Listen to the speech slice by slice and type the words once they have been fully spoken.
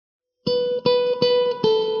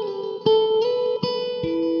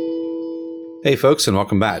Hey folks, and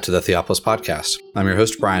welcome back to the Theopolis Podcast. I'm your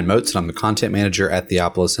host, Brian Moats, and I'm the content manager at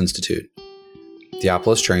Theopolis Institute.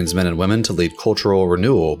 Theopolis trains men and women to lead cultural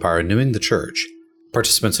renewal by renewing the church.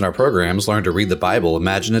 Participants in our programs learn to read the Bible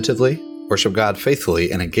imaginatively, worship God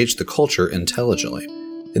faithfully, and engage the culture intelligently.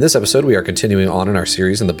 In this episode, we are continuing on in our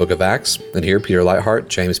series in the book of Acts, and here Peter Leithart,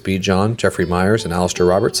 James B. John, Jeffrey Myers, and Alistair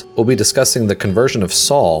Roberts will be discussing the conversion of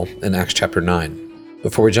Saul in Acts chapter 9.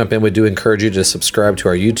 Before we jump in, we do encourage you to subscribe to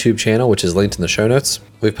our YouTube channel, which is linked in the show notes.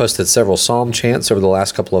 We've posted several psalm chants over the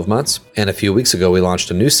last couple of months, and a few weeks ago we launched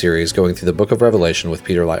a new series going through the book of Revelation with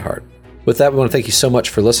Peter Leithart. With that, we want to thank you so much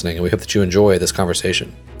for listening, and we hope that you enjoy this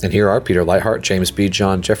conversation. And here are Peter Leithart, James B.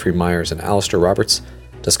 John, Jeffrey Myers, and Alistair Roberts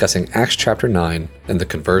discussing Acts chapter 9 and the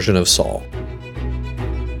conversion of Saul.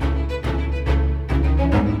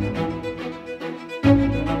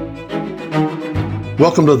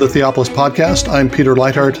 Welcome to the Theopolis Podcast. I'm Peter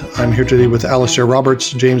Leithart. I'm here today with Alistair Roberts,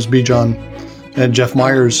 James B. John, and Jeff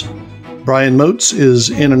Myers. Brian Moats is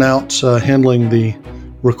in and out handling the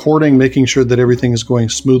recording, making sure that everything is going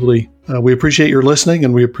smoothly. We appreciate your listening,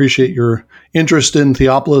 and we appreciate your interest in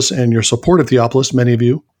Theopolis and your support of Theopolis, many of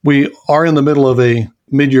you. We are in the middle of a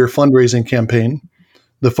mid-year fundraising campaign.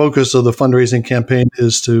 The focus of the fundraising campaign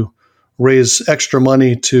is to raise extra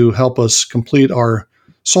money to help us complete our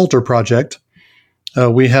Psalter project.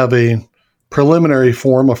 We have a preliminary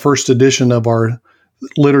form, a first edition of our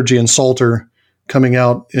liturgy and Psalter coming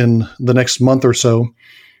out in the next month or so.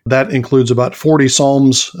 That includes about 40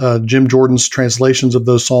 psalms, Jim Jordan's translations of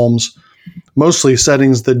those psalms, mostly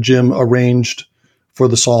settings that Jim arranged for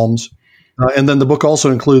the psalms. And then the book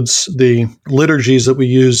also includes the liturgies that we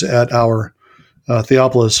use at our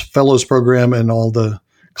Theopolis Fellows program and all the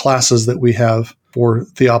classes that we have for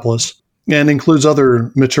Theopolis. And includes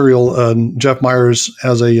other material. Jeff Myers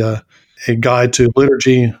has a guide to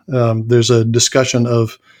liturgy. There's a discussion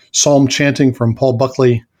of psalm chanting from Paul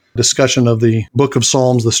Buckley, discussion of the Book of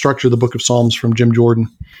Psalms, the structure of the Book of Psalms from Jim Jordan.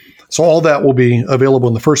 So all that will be available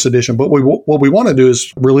in the first edition. But what we want to do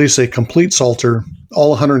is release a complete Psalter,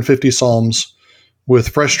 all 150 psalms, with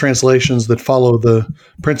fresh translations that follow the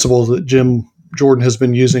principles that Jim Jordan has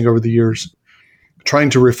been using over the years,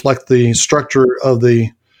 trying to reflect the structure of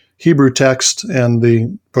the Hebrew text and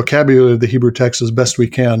the vocabulary of the Hebrew text as best we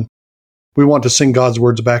can. We want to sing God's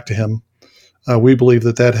words back to him. We believe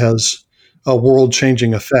that has a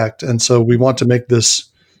world-changing effect, and so we want to make this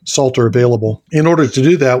Psalter available. In order to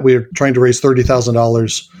do that, we're trying to raise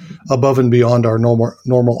 $30,000 above and beyond our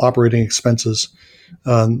normal operating expenses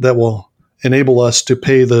that will enable us to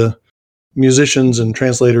pay the musicians and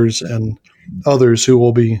translators and others who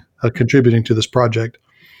will be contributing to this project.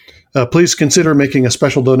 Please consider making a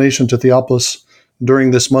special donation to Theopolis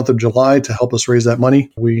during this month of July to help us raise that money.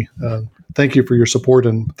 We thank you for your support,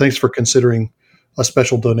 and thanks for considering a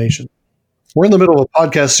special donation. We're in the middle of a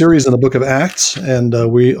podcast series in the book of Acts, and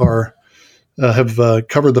we have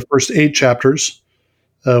covered the first 8 chapters.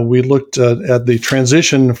 We looked at the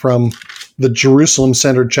transition from the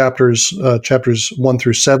Jerusalem-centered chapters 1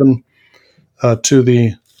 through 7, to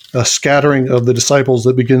the scattering of the disciples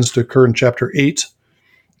that begins to occur in chapter 8.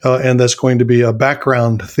 And that's going to be a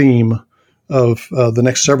background theme of the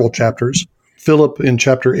next several chapters. Philip in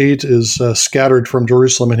chapter 8 is scattered from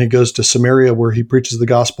Jerusalem, and he goes to Samaria where he preaches the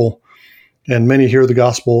gospel, and many hear the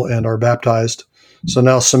gospel and are baptized. So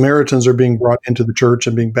now Samaritans are being brought into the church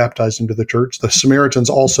and being baptized into the church. The Samaritans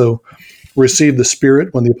also receive the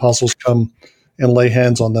Spirit when the apostles come and lay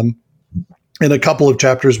hands on them. In a couple of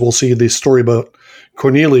chapters, we'll see the story about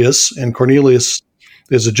Cornelius, and Cornelius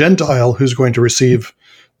is a Gentile who's going to receive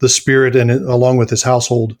the Spirit and along with his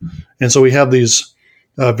household. And so we have these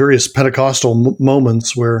various Pentecostal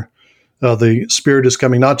moments where the Spirit is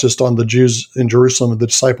coming not just on the Jews in Jerusalem and the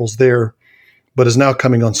disciples there, but is now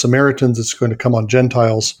coming on Samaritans. It's going to come on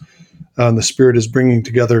Gentiles. And the Spirit is bringing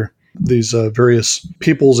together these various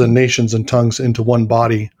peoples and nations and tongues into one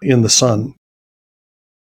body in the Son.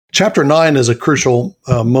 Chapter 9 is a crucial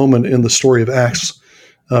moment in the story of Acts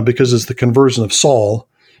because it's the conversion of Saul.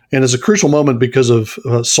 And it's a crucial moment because of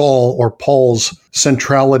Saul or Paul's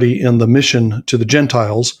centrality in the mission to the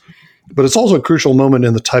Gentiles. But it's also a crucial moment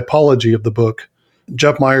in the typology of the book.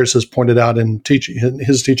 Jeff Myers has pointed out in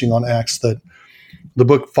his teaching on Acts that the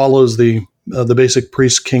book follows the basic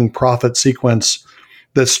priest, king, prophet sequence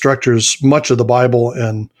that structures much of the Bible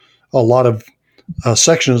and a lot of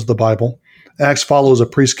sections of the Bible. Acts follows a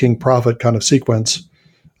priest, king, prophet kind of sequence.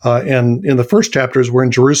 And in the first chapters, we're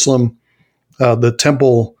in Jerusalem. The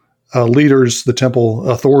temple leaders, the temple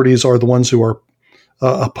authorities are the ones who are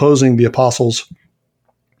opposing the apostles.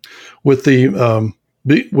 With the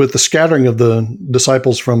scattering of the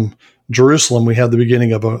disciples from Jerusalem, we have the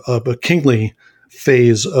beginning of a kingly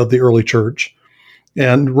phase of the early church.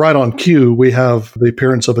 And right on cue, we have the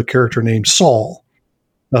appearance of a character named Saul.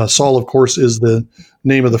 Saul, of course, is the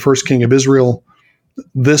name of the first king of Israel.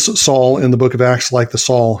 This Saul in the book of Acts, like the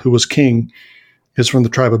Saul who was king, is from the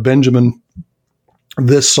tribe of Benjamin.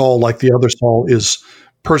 This Saul, like the other Saul, is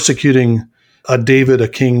persecuting David, a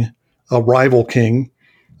king, a rival king.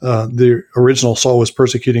 The original Saul was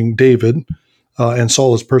persecuting David, and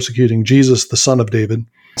Saul is persecuting Jesus, the son of David.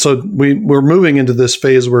 So we're moving into this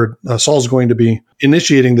phase where Saul's going to be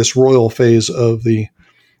initiating this royal phase of the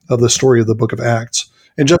story of the book of Acts.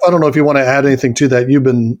 And Jeff, I don't know if you want to add anything to that. You've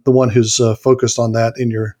been the one who's focused on that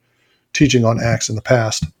in your teaching on Acts in the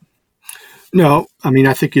past. No, I mean,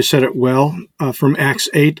 I think you said it well. From Acts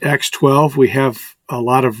 8, Acts 12, we have a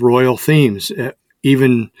lot of royal themes.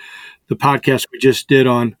 Even the podcast we just did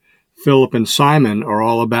on Philip and Simon are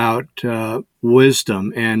all about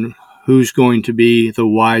wisdom and who's going to be the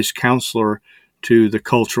wise counselor to the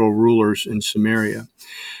cultural rulers in Samaria.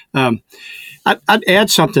 I'd add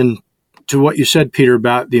something to what you said, Peter,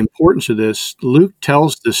 about the importance of this. Luke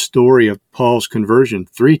tells the story of Paul's conversion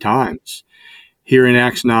 3 times. Here in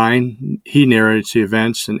Acts 9, he narrates the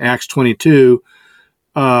events. In Acts 22,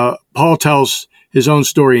 Paul tells his own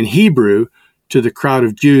story in Hebrew to the crowd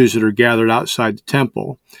of Jews that are gathered outside the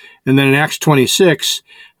temple. And then in Acts 26,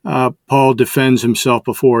 Paul defends himself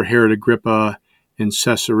before Herod Agrippa in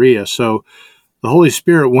Caesarea. So the Holy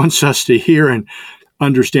Spirit wants us to hear and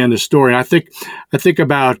understand the story. And I think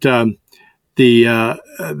about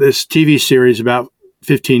this TV series about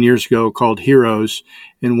 15 years ago called Heroes,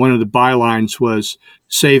 and one of the bylines was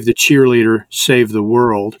 "Save the cheerleader, save the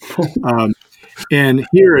world." And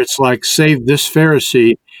here it's like, save this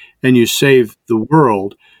Pharisee and you save the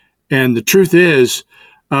world. And the truth is,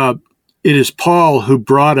 it is Paul who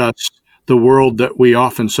brought us the world that we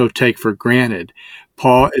often so take for granted.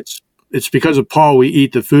 It's because of Paul we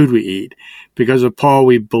eat the food we eat. Because of Paul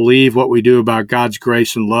we believe what we do about God's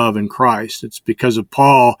grace and love in Christ. It's because of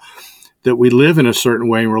Paul that we live in a certain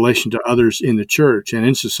way in relation to others in the church and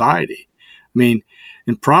in society. I mean,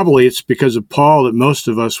 and probably it's because of Paul that most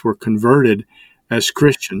of us were converted as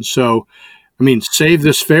Christians. So, I mean, save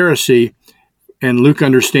this Pharisee, and Luke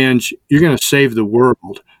understands you're going to save the world.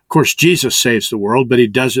 Of course, Jesus saves the world, but he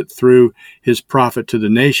does it through his prophet to the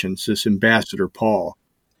nations, this ambassador Paul.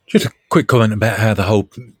 Just a quick comment about how the whole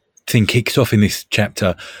thing kicks off in this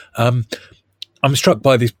chapter. I'm struck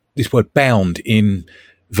by this word bound in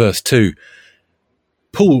verse 2.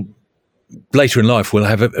 Paul, later in life, will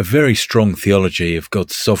have a very strong theology of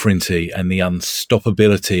God's sovereignty and the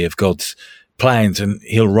unstoppability of God's plans. And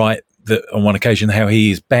he'll write that on one occasion how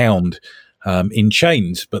he is bound in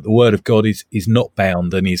chains, but the word of God is not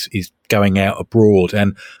bound and is going out abroad.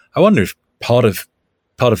 And I wonder if part of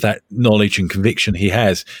that knowledge and conviction he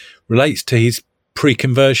has relates to his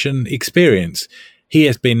pre-conversion experience. He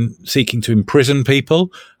has been seeking to imprison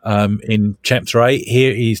people in chapter 8.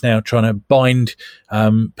 Here he's now trying to bind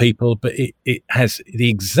people, but it has the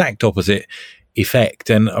exact opposite effect.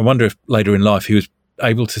 And I wonder if later in life he was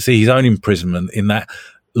able to see his own imprisonment in that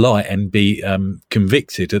light and be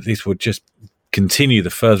convicted that this would just continue the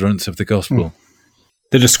furtherance of the gospel.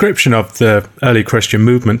 The description of the early Christian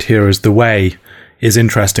movement here as the way is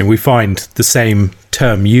interesting. We find the same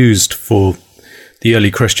term used for the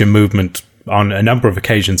early Christian movement on a number of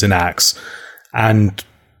occasions in Acts. And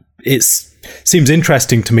it seems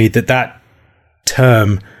interesting to me that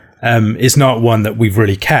term is not one that we've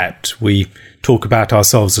really kept. We talk about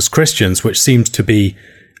ourselves as Christians, which seems to be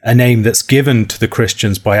a name that's given to the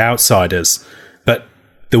Christians by outsiders. But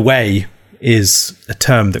the way is a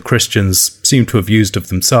term that Christians seem to have used of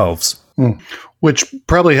themselves. Which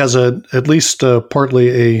probably has at least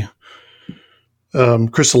partly a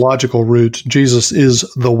Christological root. Jesus is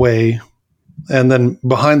the way. And then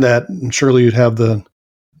behind that, surely you'd have the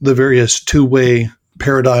various two-way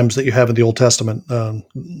paradigms that you have in the Old Testament,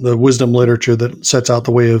 the wisdom literature that sets out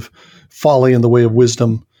the way of folly and the way of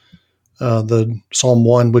wisdom, the Psalm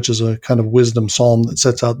 1, which is a kind of wisdom psalm that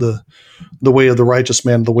sets out the way of the righteous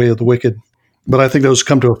man, the way of the wicked. But I think those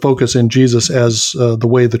come to a focus in Jesus as the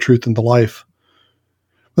way, the truth, and the life.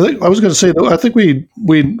 I was going to say, though, I think we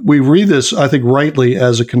read this, I think, rightly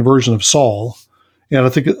as a conversion of Saul. And I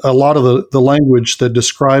think a lot of the language that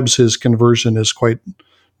describes his conversion is quite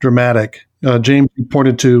dramatic. James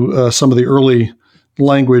pointed to some of the early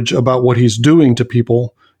language about what he's doing to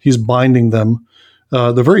people. He's binding them.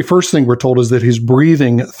 The very first thing we're told is that he's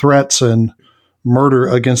breathing threats and murder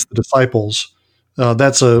against the disciples.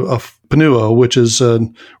 That's a pneuma, which is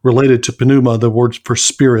related to pneuma, the word for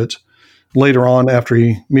spirit. later on, after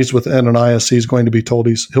he meets with Ananias, he's going to be told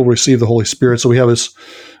he'll receive the Holy Spirit. So we have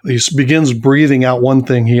he begins breathing out one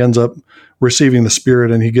thing, he ends up receiving the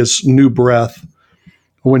Spirit, and he gets new breath.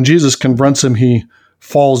 When Jesus confronts him, he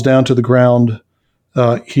falls down to the ground.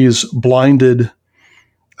 He's blinded.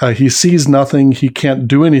 He sees nothing. He can't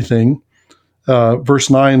do anything. Verse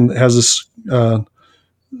 9 has this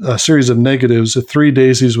a series of negatives. 3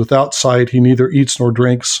 days he's without sight. He neither eats nor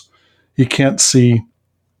drinks. He can't see.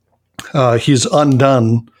 He's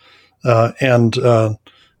undone and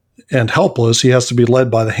helpless. He has to be led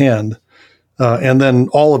by the hand. And then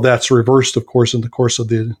all of that's reversed, of course, in the course of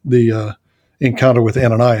the encounter with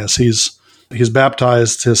Ananias. He's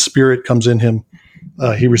baptized. His spirit comes in him.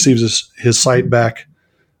 He receives his sight back.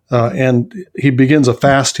 And he begins a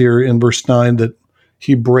fast here in verse 9 that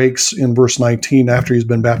he breaks in verse 19 after he's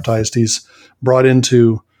been baptized. He's brought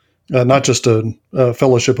into not just a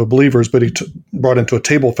fellowship of believers, but brought into a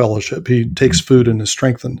table fellowship. He takes food and is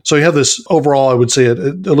strengthened. So you have this overall, I would say it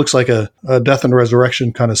looks like a death and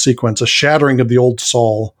resurrection kind of sequence, a shattering of the old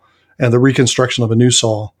Saul and the reconstruction of a new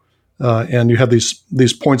Saul. And you have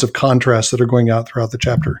these points of contrast that are going out throughout the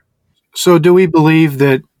chapter. So do we believe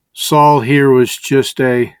that Saul here was just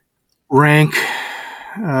a rank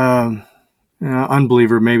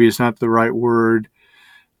unbeliever? Maybe it's not the right word,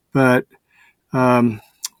 but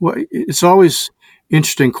it's always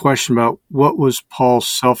interesting question about what was Paul's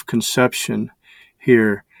self-conception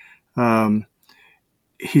here.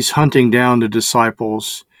 He's hunting down the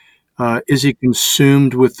disciples. Is he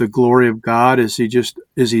consumed with the glory of God? Is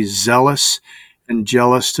he zealous and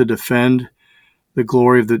jealous to defend the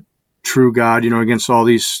glory of the true God, against all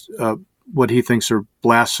these, what he thinks are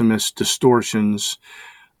blasphemous distortions.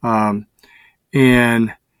 So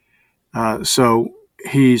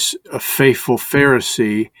he's a faithful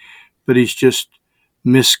Pharisee, but he's just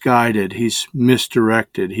misguided. He's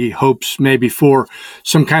misdirected. He hopes maybe for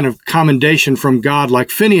some kind of commendation from God like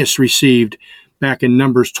Phinehas received back in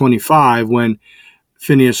Numbers 25 when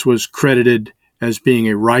Phinehas was credited as being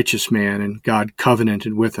a righteous man and God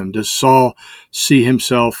covenanted with him. Does Saul see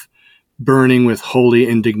himself burning with holy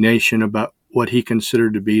indignation about what he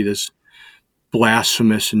considered to be this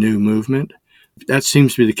blasphemous new movement? That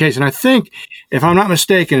seems to be the case. And I think, if I'm not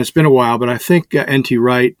mistaken, it's been a while, but I think N.T.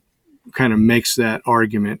 Wright kind of makes that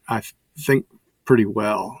argument, I think, pretty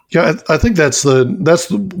well. Yeah, I think that's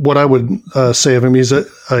what I would say of him.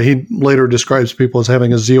 He later describes people as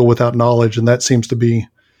having a zeal without knowledge, and that seems to be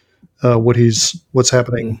what's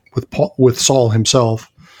happening with Saul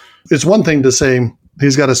himself. It's one thing to say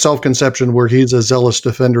he's got a self-conception where he's a zealous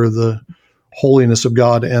defender of the holiness of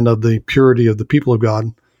God and of the purity of the people of God.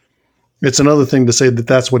 It's another thing to say that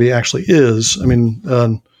that's what he actually is. I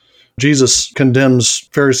mean, Jesus condemns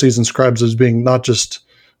Pharisees and scribes as being not just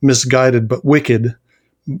misguided, but wicked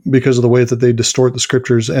because of the way that they distort the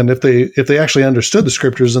scriptures. And if they actually understood the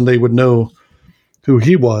scriptures, then they would know who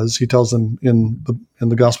he was. He tells them in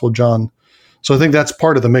the Gospel of John. So I think that's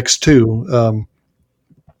part of the mix too.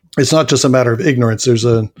 It's not just a matter of ignorance. There's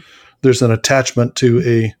an attachment to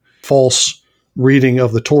a false reading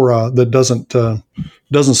of the Torah that doesn't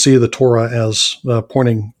see the Torah as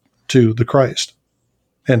pointing to the Christ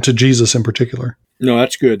and to Jesus in particular. No,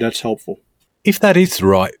 that's good. That's helpful. If that is the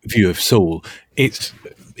right view of Saul, it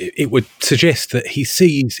would suggest that he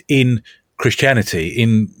sees in Christianity,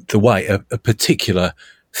 in the way, a particular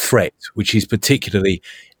threat, which he's particularly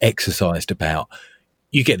exercised about.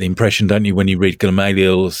 You get the impression, don't you, when you read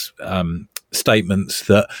Gamaliel's statements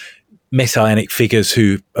that messianic figures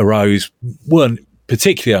who arose weren't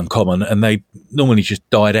particularly uncommon, and they normally just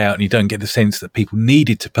died out, and you don't get the sense that people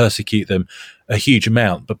needed to persecute them a huge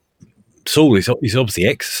amount. But Saul is obviously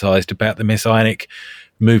exercised about the messianic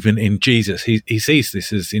movement in Jesus. He sees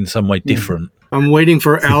this as in some way different. I'm waiting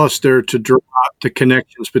for Alistair to draw out the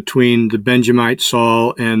connections between the Benjamite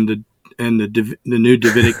Saul and the new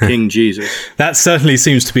Davidic King Jesus. That certainly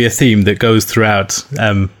seems to be a theme that goes throughout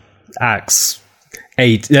Acts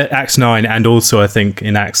 9, and also I think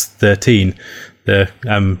in Acts 13,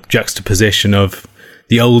 the juxtaposition of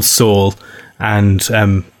the old Saul and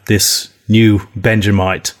this new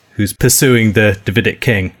Benjamite who's pursuing the Davidic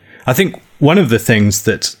king. I think one of the things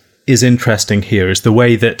that is interesting here is the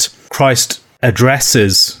way that Christ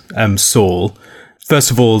addresses Saul.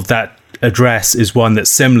 First of all, that address is one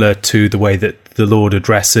that's similar to the way that the Lord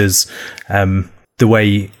addresses, the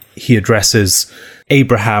way he addresses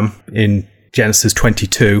Abraham in Genesis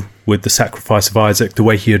 22 with the sacrifice of Isaac, the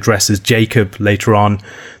way he addresses Jacob later on,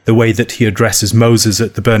 the way that he addresses Moses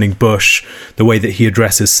at the burning bush, the way that he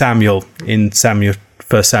addresses Samuel in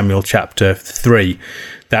 1 Samuel chapter 3.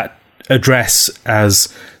 That address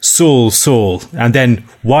as Saul, Saul, and then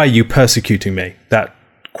why are you persecuting me? That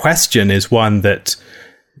question is one that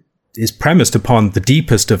is premised upon the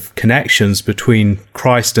deepest of connections between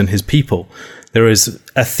Christ and his people. There is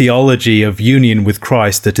a theology of union with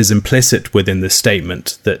Christ that is implicit within this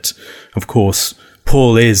statement that, of course,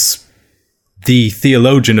 Paul is the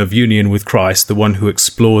theologian of union with Christ, the one who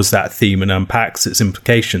explores that theme and unpacks its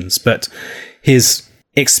implications. But his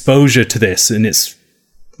exposure to this in its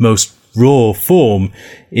most raw form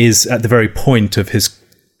is at the very point of his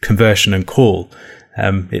conversion and call.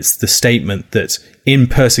 It's the statement that in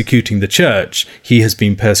persecuting the church, he has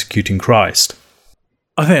been persecuting Christ.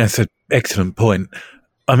 I think that's an excellent point.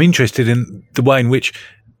 I'm interested in the way in which,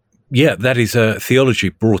 that is a theology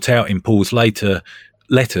brought out in Paul's later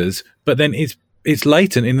letters, but then it's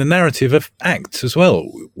latent in the narrative of Acts as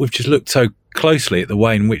well. We've just looked so closely at the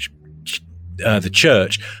way in which the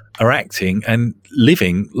church are acting and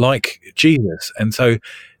living like Jesus. And so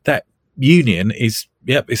that union is,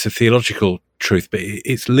 it's a theological truth, but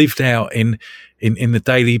it's lived out in the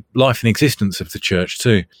daily life and existence of the church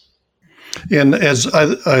too. And as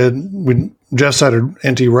Jeff cited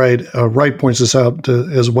N.T. Wright, Wright points this out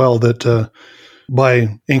as well, that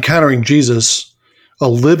by encountering Jesus, a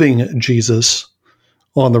living Jesus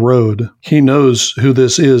on the road, he knows who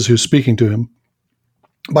this is who's speaking to him.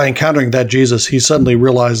 By encountering that Jesus, he suddenly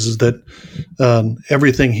realizes that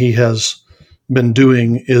everything he has been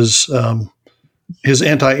doing is his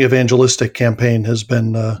anti-evangelistic campaign has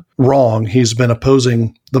been wrong. He's been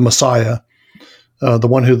opposing the Messiah, the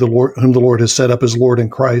one whom the Lord has set up as Lord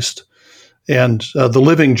and Christ. And the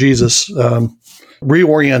living Jesus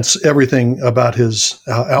reorients everything about his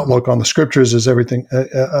outlook on the scriptures, is everything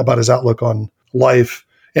about his outlook on life,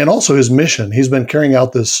 and also his mission. He's been carrying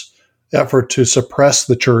out this effort to suppress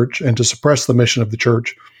the church and to suppress the mission of the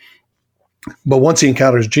church. But once he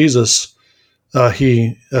encounters Jesus,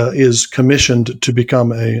 he is commissioned to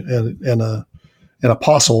become an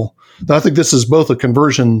apostle. Now, I think this is both a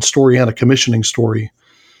conversion story and a commissioning story.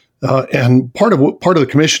 And part of the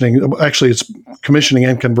commissioning, actually it's commissioning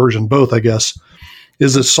and conversion, both, I guess,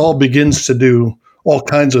 is that Saul begins to do all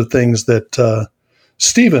kinds of things that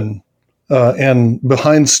Stephen and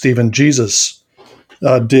behind Stephen, Jesus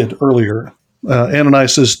did earlier.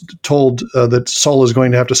 Ananias is told that Saul is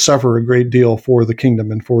going to have to suffer a great deal for the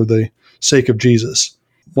kingdom and for the sake of Jesus.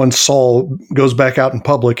 Once Saul goes back out in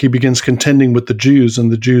public, he begins contending with the Jews,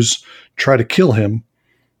 and the Jews try to kill him.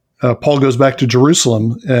 Paul goes back to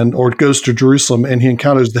Jerusalem, goes to Jerusalem, and he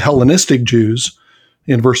encounters the Hellenistic Jews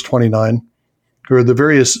in verse 29, who are the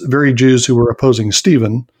very Jews who were opposing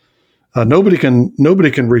Stephen. Nobody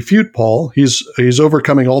can refute Paul. He's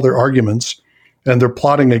overcoming all their arguments, and they're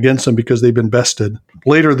plotting against him because they've been bested.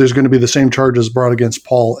 Later, there's going to be the same charges brought against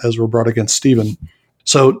Paul as were brought against Stephen.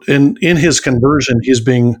 So in his conversion, he's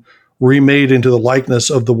being remade into the likeness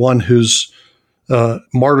of the one whose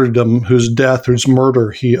martyrdom, whose death, whose murder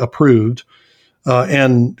he approved.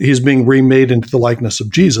 And he's being remade into the likeness of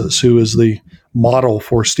Jesus, who is the model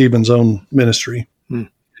for Stephen's own ministry.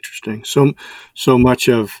 Interesting. So much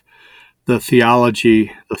of the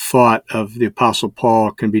theology, the thought of the Apostle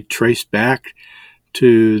Paul can be traced back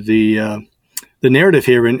to the narrative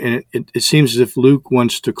here. And it seems as if Luke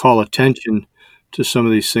wants to call attention to some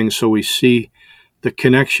of these things so we see the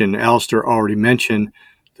connection. Alistair already mentioned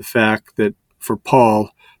the fact that for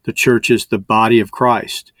Paul, the church is the body of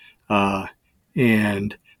Christ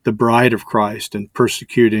and the bride of Christ, and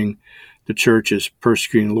persecuting the church is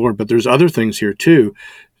persecuting the Lord. But there's other things here too.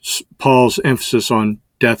 Paul's emphasis on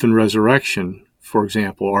death and resurrection, for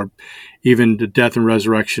example, or even the death and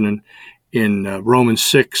resurrection in Romans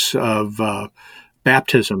 6 of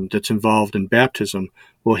baptism that's involved in baptism.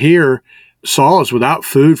 Well, here, Saul is without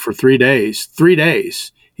food for 3 days. 3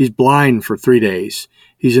 days. He's blind for 3 days.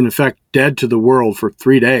 He's in effect dead to the world for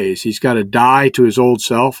 3 days. He's got to die to his old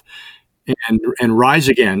self and rise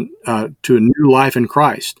again to a new life in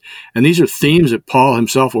Christ. And these are themes that Paul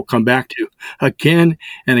himself will come back to again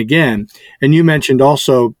and again. And you mentioned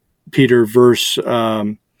also, Peter, verse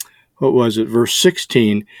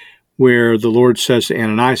 16, where the Lord says to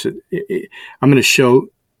Ananias, I'm going to show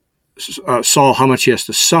Saul how much he has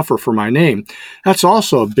to suffer for my name. That's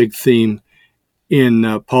also a big theme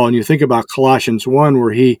in Paul. And you think about Colossians 1,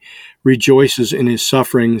 where he rejoices in his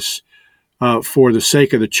sufferings for the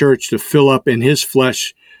sake of the church, to fill up in his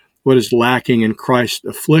flesh what is lacking in Christ's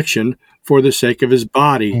affliction for the sake of his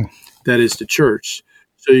body, that is the church.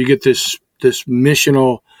 So you get this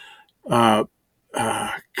missional kind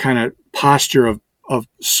of posture of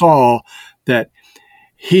Saul, that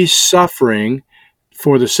he's suffering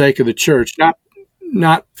for the sake of the church,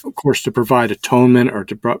 not, of course, to provide atonement or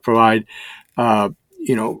to provide,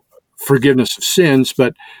 forgiveness of sins,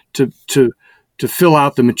 but to fill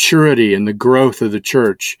out the maturity and the growth of the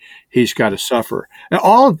church, he's got to suffer.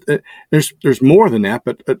 Now, there's more than that,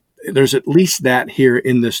 but there's at least that here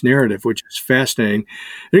in this narrative, which is fascinating.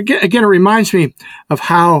 Again, it reminds me of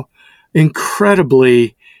how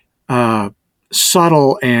incredibly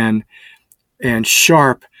subtle and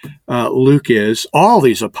sharp Luke is. All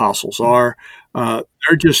these apostles are.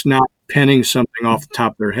 They're just not penning something off the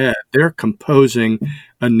top of their head. They're composing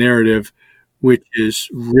a narrative which is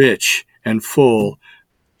rich and full.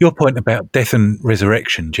 Your point about death and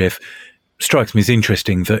resurrection, Jeff, strikes me as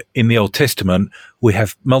interesting that in the Old Testament, we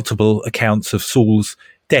have multiple accounts of Saul's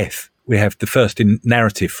death. We have the first in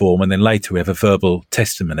narrative form, and then later we have a verbal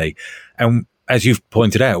testimony. And as you've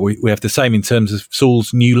pointed out, we have the same in terms of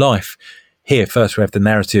Saul's new life. Here, first we have the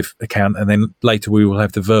narrative account, and then later we will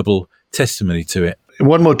have the verbal testimony to it.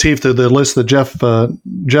 One motif to the list that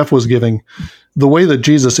Jeff was giving, the way that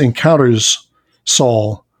Jesus encounters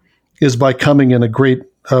Saul is by coming in a great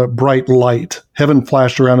bright light. Heaven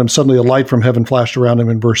flashed around him. Suddenly a light from heaven flashed around him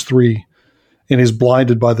in verse 3. And he's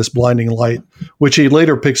blinded by this blinding light, which he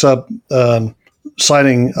later picks up,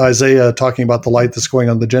 citing Isaiah, talking about the light that's going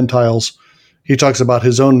on the Gentiles. He talks about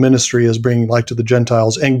his own ministry as bringing light to the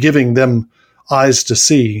Gentiles and giving them eyes to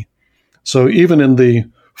see. So even in the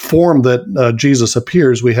form that Jesus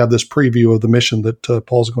appears, we have this preview of the mission that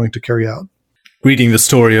Paul's going to carry out. Reading the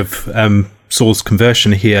story of Saul's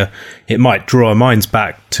conversion here, it might draw our minds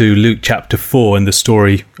back to Luke chapter 4 and the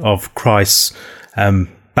story of Christ's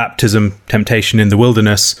baptism, temptation in the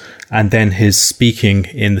wilderness, and then his speaking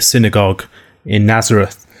in the synagogue in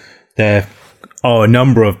Nazareth. There are a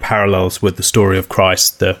number of parallels with the story of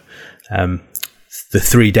Christ, the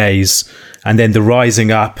 3 days, and then the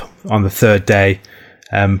rising up on the third day.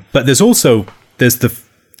 But there's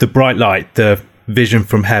the bright light, the vision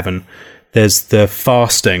from heaven. There's the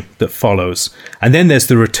fasting that follows. And then there's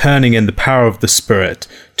the returning in the power of the Spirit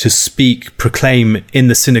to speak, proclaim in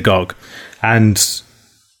the synagogue, and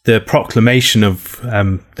the proclamation of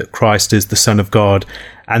that Christ is the Son of God,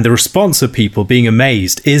 and the response of people being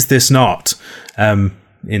amazed. Is this not, in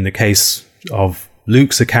the case of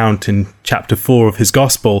Luke's account in chapter 4 of his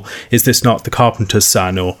gospel, is this not the carpenter's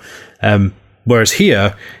son? Or whereas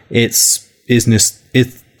here, is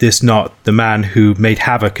this not the man who made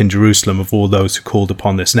havoc in Jerusalem of all those who called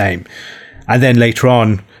upon this name? And then later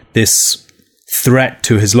on, this threat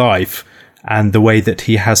to his life and the way that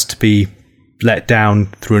he has to be let down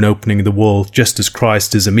through an opening in the wall, just as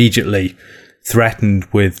Christ is immediately threatened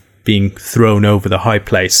with being thrown over the high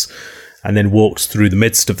place and then walks through the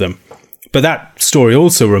midst of them. But that story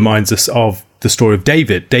also reminds us of the story of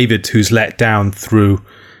David who's let down through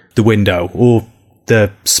the window, or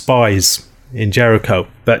the spies in Jericho.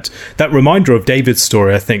 But that reminder of David's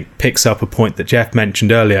story, I think, picks up a point that Jeff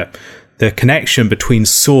mentioned earlier. The connection between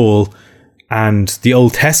Saul and the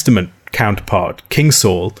Old Testament counterpart, King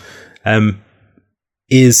Saul,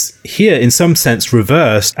 is here in some sense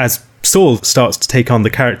reversed as Saul starts to take on the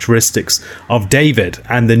characteristics of David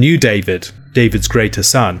and the new David, David's greater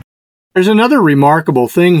son. There's another remarkable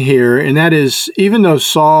thing here, and that is, even though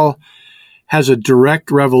Saul has a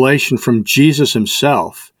direct revelation from Jesus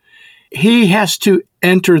himself, he has to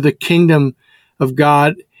enter the kingdom of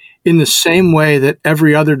God in the same way that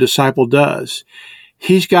every other disciple does.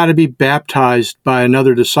 He's got to be baptized by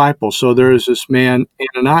another disciple. So there is this man,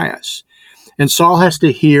 Ananias. And Saul has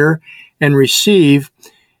to hear and receive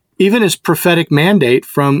even his prophetic mandate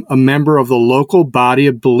from a member of the local body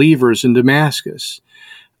of believers in Damascus.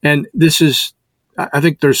 And this is, I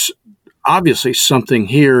think there's obviously something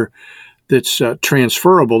here that's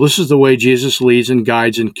transferable. This is the way Jesus leads and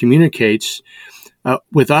guides and communicates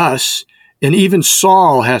with us. And even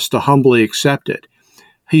Saul has to humbly accept it.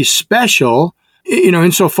 He's special,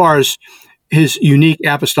 insofar as his unique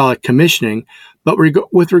apostolic commissioning, but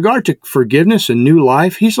with regard to forgiveness and new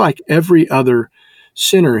life, he's like every other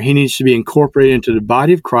sinner. He needs to be incorporated into the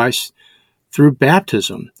body of Christ through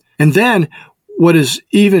baptism. And then what is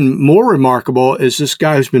even more remarkable is this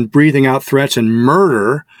guy who's been breathing out threats and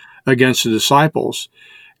murder against the disciples.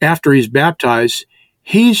 After he's baptized,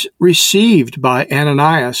 he's received by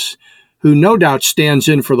Ananias, who no doubt stands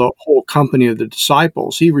in for the whole company of the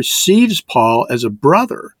disciples. He receives Paul as a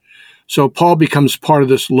brother. So Paul becomes part of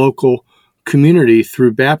this local community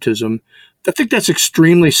through baptism. I think that's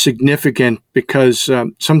extremely significant because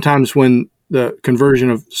sometimes when the conversion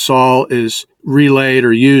of Saul is relayed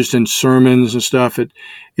or used in sermons and stuff,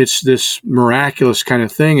 it's this miraculous kind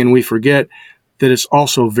of thing, and we forget that it's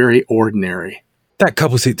also very ordinary. That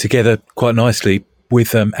couples it together quite nicely,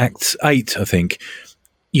 with Acts 8, I think.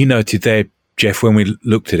 You noted there, Jeff, when we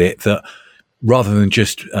looked at it, that rather than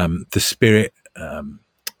just the Spirit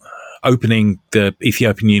opening the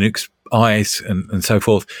Ethiopian eunuch's eyes and so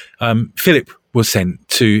forth, Philip was sent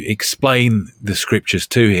to explain the scriptures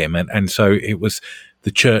to him. And so it was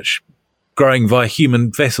the church growing via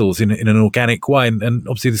human vessels in an organic way. And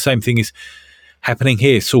obviously the same thing is happening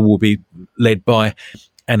here. Saul will be led by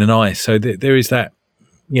Ananias. So there is that,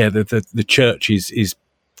 the church is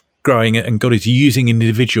growing, and God is using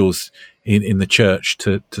individuals in the church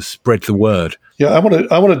to spread the word. Yeah, I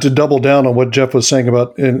wanted to double down on what Jeff was saying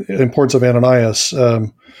about the importance of Ananias.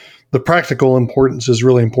 The practical importance is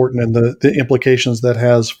really important, and the implications that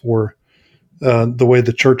has for the way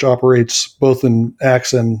the church operates, both in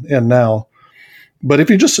Acts and now. But if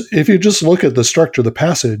you just look at the structure of the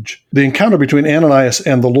passage, the encounter between Ananias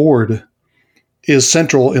and the Lord is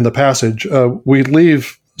central in the passage. We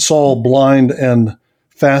leave Saul blind and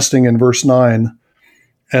fasting in verse 9,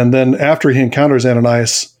 and then after he encounters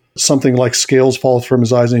Ananias, something like scales fall from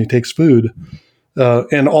his eyes and he takes food.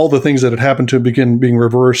 And all the things that had happened to him begin being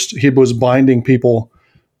reversed. He was binding people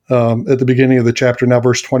at the beginning of the chapter. Now,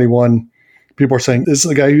 verse 21, people are saying, this is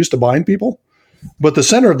the guy who used to bind people? But the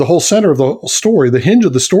center of the story, the hinge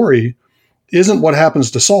of the story, isn't what happens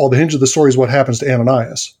to Saul. The hinge of the story is what happens to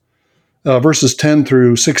Ananias. Verses 10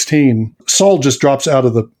 through 16, Saul just drops out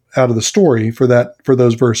of the story for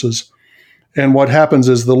those verses. And what happens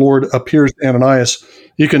is the Lord appears to Ananias.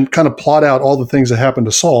 You can kind of plot out all the things that happened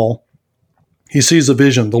to Saul. He sees a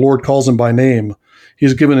vision. The Lord calls him by name.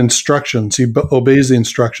 He's given instructions. He obeys the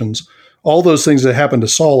instructions. All those things that happened to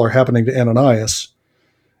Saul are happening to Ananias.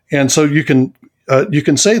 And so you can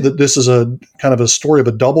say that this is a kind of a story of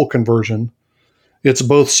a double conversion. It's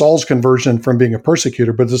both Saul's conversion from being a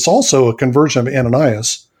persecutor, but it's also a conversion of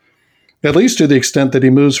Ananias, at least to the extent that he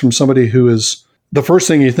moves from somebody who is, the first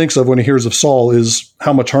thing he thinks of when he hears of Saul is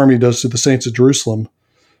how much harm he does to the saints of Jerusalem.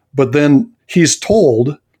 But then he's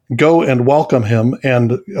told, go and welcome him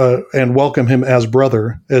and welcome him as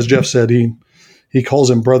brother. As Jeff said, he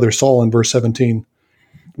calls him brother Saul in verse 17.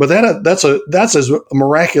 But that's as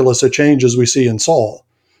miraculous a change as we see in Saul.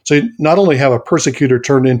 So you not only have a persecutor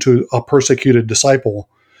turned into a persecuted disciple,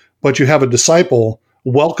 but you have a disciple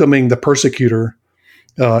welcoming the persecutor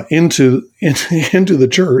into the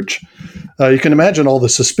church. You can imagine all the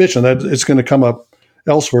suspicion that it's going to come up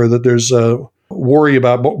elsewhere, that there's worry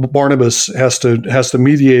about Barnabas has to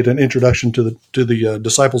mediate an introduction to the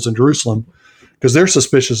disciples in Jerusalem because they're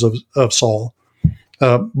suspicious of Saul.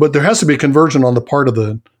 But there has to be conversion on the part of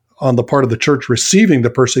the church receiving the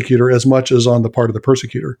persecutor as much as on the part of the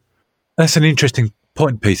persecutor. That's an interesting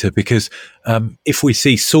point, Peter, because if we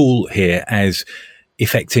see Saul here as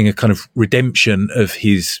effecting a kind of redemption of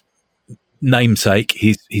his namesake,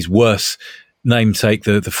 his worse namesake,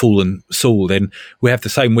 the fallen Saul, then we have the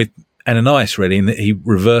same with Ananias, really, in that he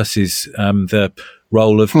reverses the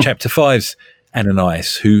role of chapter 5's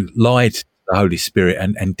Ananias, who lied to the Holy Spirit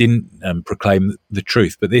and didn't proclaim the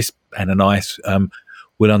truth. But this Ananias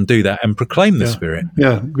will undo that and proclaim the Spirit.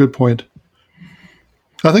 Yeah, good point.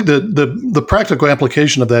 I think the practical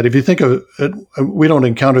application of that, if you think of it, we don't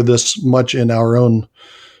encounter this much in our own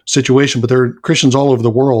situation, but there are Christians all over the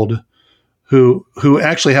world who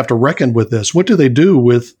actually have to reckon with this. What do they do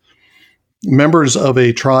with members of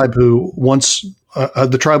a tribe who once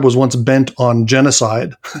the tribe was once bent on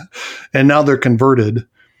genocide, and now they're converted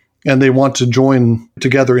and they want to join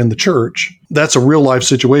together in the church? That's a real life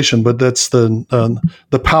situation, but that's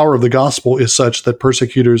the power of the gospel is such that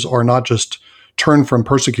persecutors are not just turned from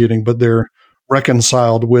persecuting, but they're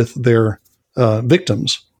reconciled with their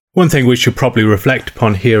victims. One thing we should probably reflect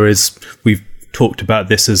upon here is we've talked about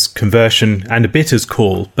this as conversion and a bit as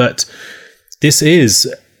call, but this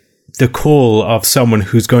is the call of someone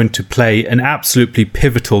who's going to play an absolutely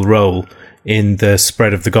pivotal role in the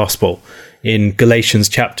spread of the gospel. In Galatians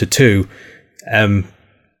chapter 2,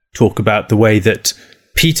 talk about the way that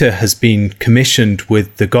Peter has been commissioned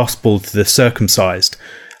with the gospel to the circumcised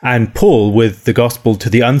and Paul with the gospel to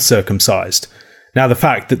the uncircumcised. Now, the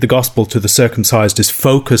fact that the gospel to the circumcised is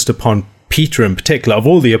focused upon Peter in particular, of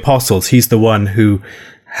all the apostles, he's the one who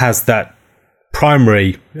has that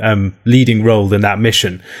primary leading role in that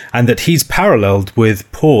mission, and that he's paralleled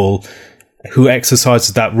with Paul, who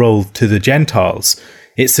exercises that role to the Gentiles.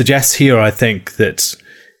 It suggests here, I think, that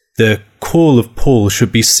the call of Paul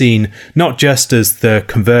should be seen not just as the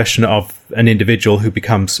conversion of an individual who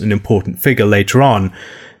becomes an important figure later on,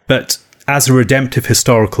 but as a redemptive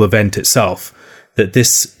historical event itself, that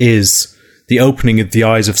this is the opening of the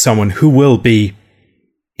eyes of someone who will be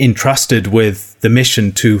entrusted with the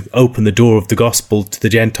mission to open the door of the gospel to the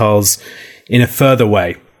Gentiles in a further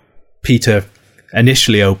way. Peter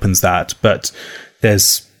initially opens that, but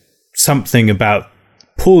there's something about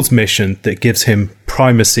Paul's mission that gives him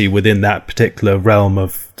primacy within that particular realm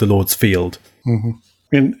of the Lord's field. Mm-hmm.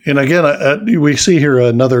 And again, we see here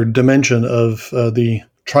another dimension of the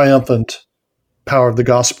triumphant power of the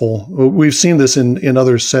gospel. We've seen this in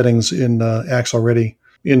other settings in Acts already.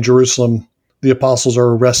 In Jerusalem, the apostles are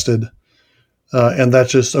arrested, and that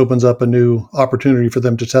just opens up a new opportunity for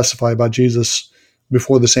them to testify about Jesus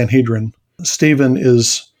before the Sanhedrin. Stephen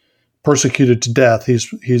is persecuted to death.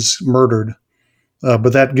 He's murdered,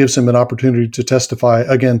 but that gives him an opportunity to testify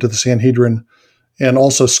again to the Sanhedrin, and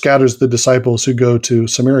also scatters the disciples who go to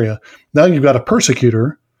Samaria. Now you've got a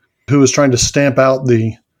persecutor who is trying to stamp out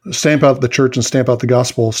the church and stamp out the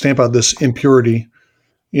gospel, stamp out this impurity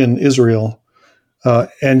in Israel,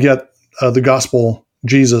 and yet the gospel,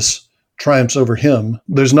 Jesus, triumphs over him.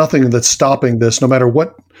 There's nothing that's stopping this, no matter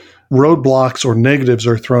what roadblocks or negatives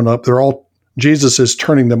are thrown up. Jesus is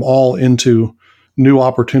turning them all into new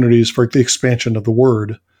opportunities for the expansion of the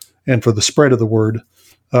word and for the spread of the word.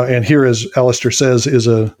 And here, as Alistair says, is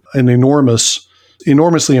an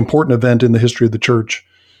enormously important event in the history of the church.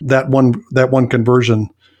 That one conversion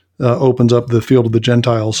opens up the field of the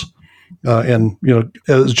Gentiles. And,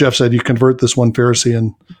 as Jeff said, you convert this one Pharisee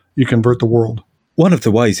and you convert the world. One of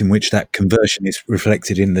the ways in which that conversion is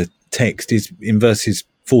reflected in the text is in verses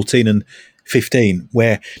 14 and 15,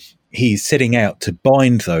 where he's setting out to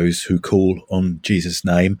bind those who call on Jesus'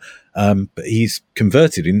 name, but he's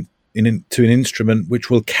converted into an instrument which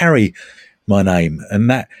will carry my name. And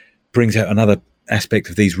that brings out another aspect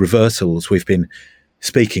of these reversals we've been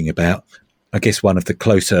speaking about. I guess one of the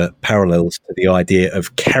closer parallels to the idea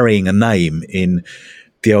of carrying a name in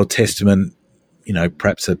the Old Testament,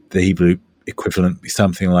 perhaps the Hebrew equivalent would be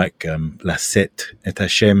something like Laset et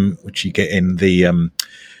Hashem, which you get in the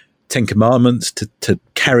Ten Commandments, to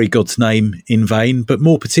carry God's name in vain, but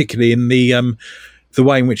more particularly in the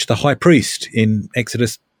way in which the high priest in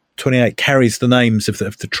Exodus 28 carries the names of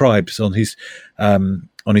the tribes on his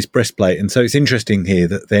breastplate. And so it's interesting here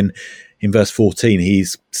that then in verse 14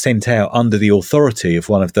 he's sent out under the authority of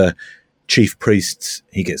one of the chief priests.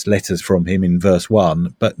 He gets letters from him in verse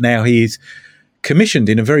 1, but now he's commissioned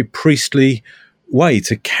in a very priestly way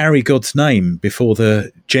to carry God's name before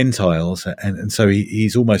the Gentiles, and so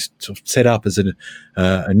he's almost sort of set up as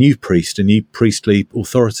a new priest, a new priestly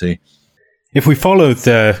authority. If we follow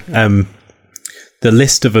the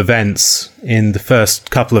list of events in the first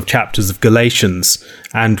couple of chapters of Galatians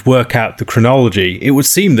and work out the chronology, it would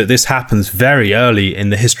seem that this happens very early in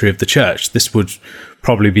the history of the church. This would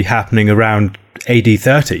probably be happening around AD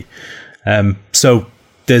 30. So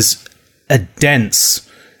there's a dense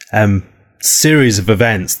series of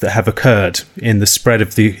events that have occurred in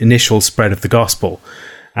the initial spread of the gospel.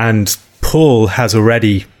 And Paul has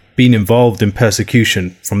already been involved in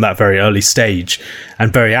persecution from that very early stage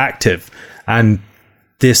and very active. And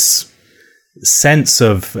this sense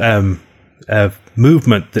of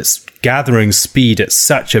movement that's gathering speed at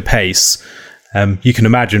such a pace, you can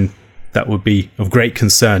imagine that would be of great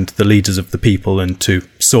concern to the leaders of the people and to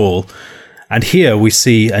Saul. And here we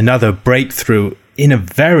see another breakthrough in a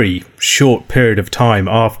very short period of time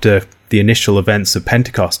after the initial events of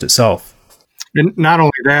Pentecost itself. And not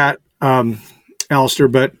only that, Alistair,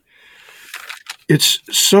 but it's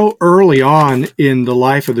so early on in the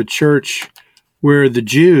life of the church where the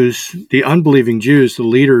Jews, the unbelieving Jews, the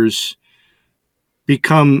leaders,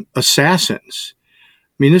 become assassins.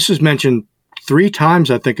 I mean, this is mentioned 3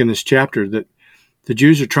 times, I think, in this chapter, that the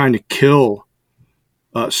Jews are trying to kill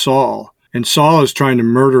Saul, and Saul is trying to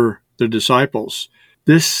murder the disciples.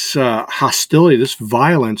 This hostility, this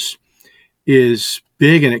violence is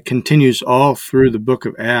big, and it continues all through the book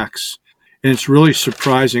of Acts. And it's really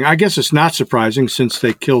surprising. I guess it's not surprising since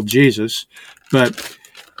they killed Jesus, but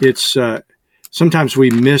it's sometimes we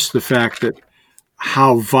miss the fact that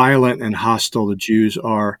how violent and hostile the Jews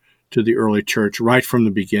are to the early church right from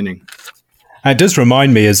the beginning. It does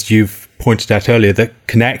remind me, as you've pointed out earlier, the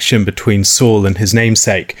connection between Saul and his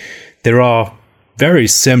namesake. There are very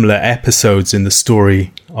similar episodes in the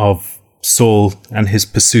story of Saul and his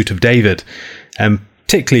pursuit of David, and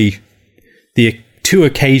particularly the 2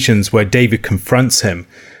 occasions where David confronts him,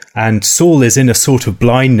 and Saul is in a sort of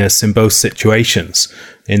blindness in both situations.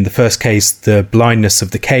 In the first case, the blindness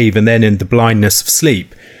of the cave, and then in the blindness of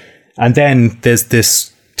sleep. And then there's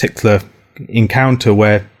this particular encounter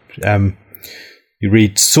where you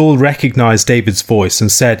read, Saul recognized David's voice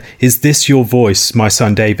and said, "Is this your voice, my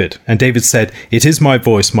son David?" And David said, "It is my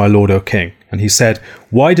voice, my lord, O king." And he said,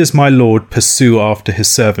 "Why does my lord pursue after his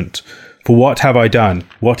servant? For what have I done?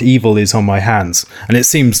 What evil is on my hands?" And it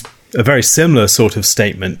seems a very similar sort of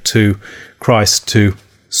statement to Christ to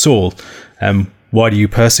Saul. Why do you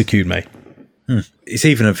persecute me? It's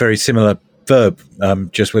even a very similar verb,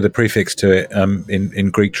 just with a prefix to it in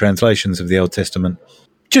Greek translations of the Old Testament.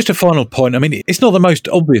 Just a final point. I mean, it's not the most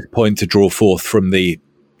obvious point to draw forth from the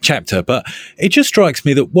chapter, but it just strikes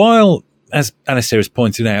me that while, as Alistair has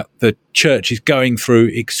pointed out, the church is going through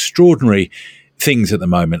extraordinary things at the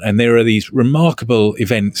moment, and there are these remarkable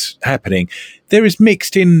events happening, there is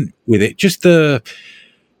mixed in with it just the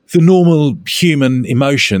normal human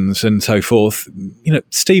emotions and so forth. You know,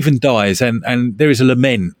 Stephen dies, and there is a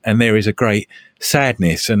lament, and there is a great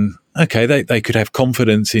sadness, and okay, they could have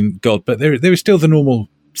confidence in God, but there is still the normal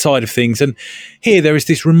side of things. And here there is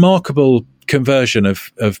this remarkable conversion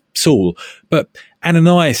of Saul, but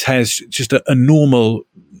Ananias has just a normal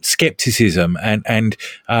skepticism, and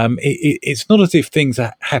it's not as if things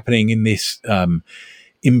are happening in this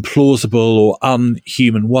implausible or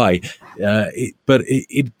unhuman way, but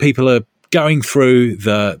people are going through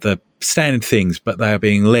the standard things, but they are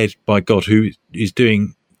being led by God, who is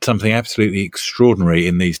doing something absolutely extraordinary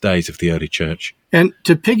in these days of the early church. And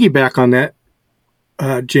to piggyback on that,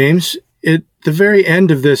 James, at the very end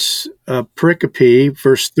of this pericope,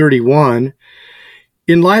 verse 31,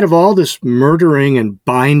 in light of all this murdering and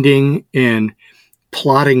binding and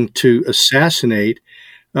plotting to assassinate,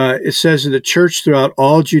 it says that the church throughout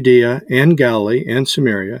all Judea and Galilee and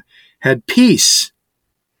Samaria had peace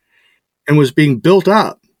and was being built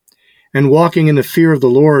up and walking in the fear of the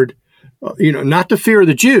Lord, not the fear of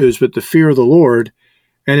the Jews, but the fear of the Lord.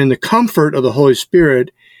 And in the comfort of the Holy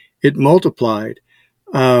Spirit, it multiplied.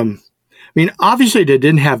 Obviously they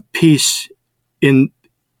didn't have peace in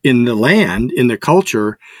the land, in the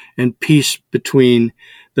culture, and peace between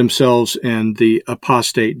themselves and the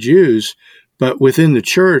apostate Jews. But within the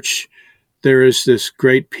church, there is this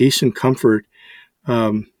great peace and comfort.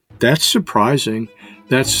 That's surprising.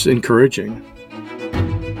 That's encouraging.